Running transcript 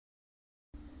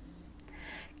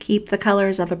Keep the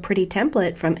colors of a pretty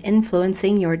template from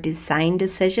influencing your design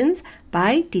decisions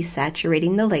by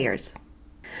desaturating the layers.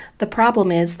 The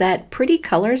problem is that pretty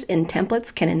colors in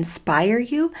templates can inspire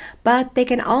you, but they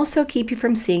can also keep you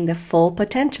from seeing the full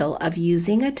potential of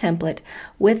using a template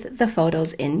with the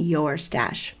photos in your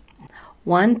stash.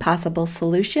 One possible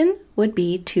solution would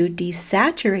be to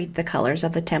desaturate the colors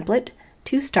of the template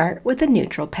to start with a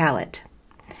neutral palette.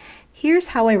 Here's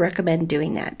how I recommend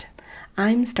doing that.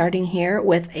 I'm starting here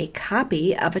with a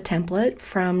copy of a template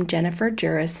from Jennifer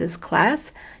Juris's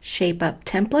class, Shape Up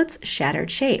Templates,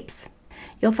 Shattered Shapes.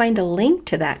 You'll find a link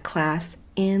to that class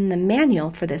in the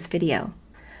manual for this video.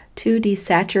 To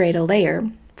desaturate a layer,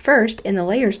 first in the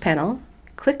Layers panel,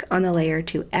 click on the layer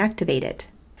to activate it.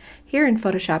 Here in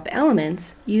Photoshop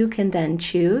Elements, you can then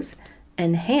choose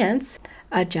Enhance,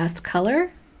 Adjust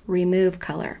Color, Remove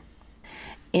Color.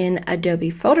 In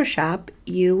Adobe Photoshop,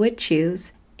 you would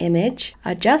choose Image,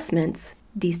 Adjustments,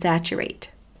 Desaturate.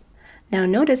 Now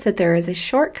notice that there is a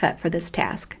shortcut for this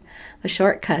task. The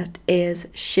shortcut is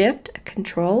Shift,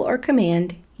 Control, or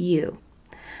Command U.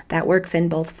 That works in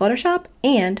both Photoshop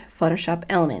and Photoshop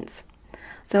Elements.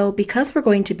 So because we're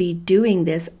going to be doing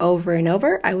this over and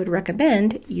over, I would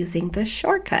recommend using the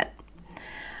shortcut.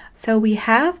 So we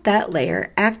have that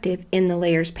layer active in the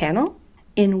Layers panel.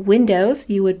 In Windows,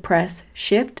 you would press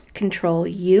Shift, Control,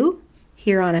 U.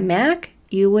 Here on a Mac,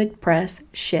 you would press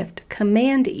Shift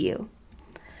Command U.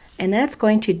 And that's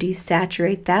going to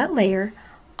desaturate that layer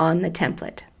on the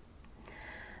template.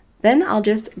 Then I'll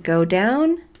just go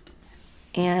down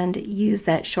and use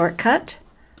that shortcut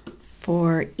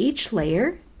for each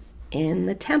layer in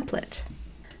the template.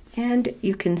 And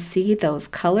you can see those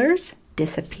colors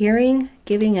disappearing,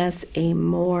 giving us a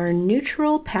more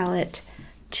neutral palette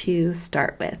to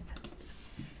start with.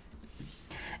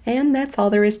 And that's all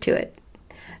there is to it.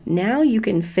 Now you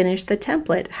can finish the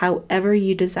template however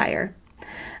you desire.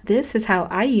 This is how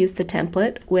I use the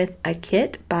template with a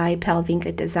kit by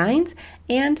Palvinka Designs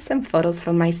and some photos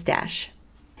from my stash.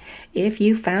 If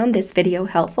you found this video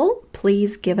helpful,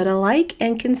 please give it a like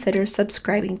and consider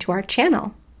subscribing to our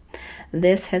channel.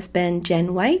 This has been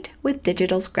Jen White with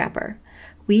Digital Scrapper.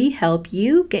 We help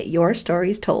you get your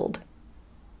stories told.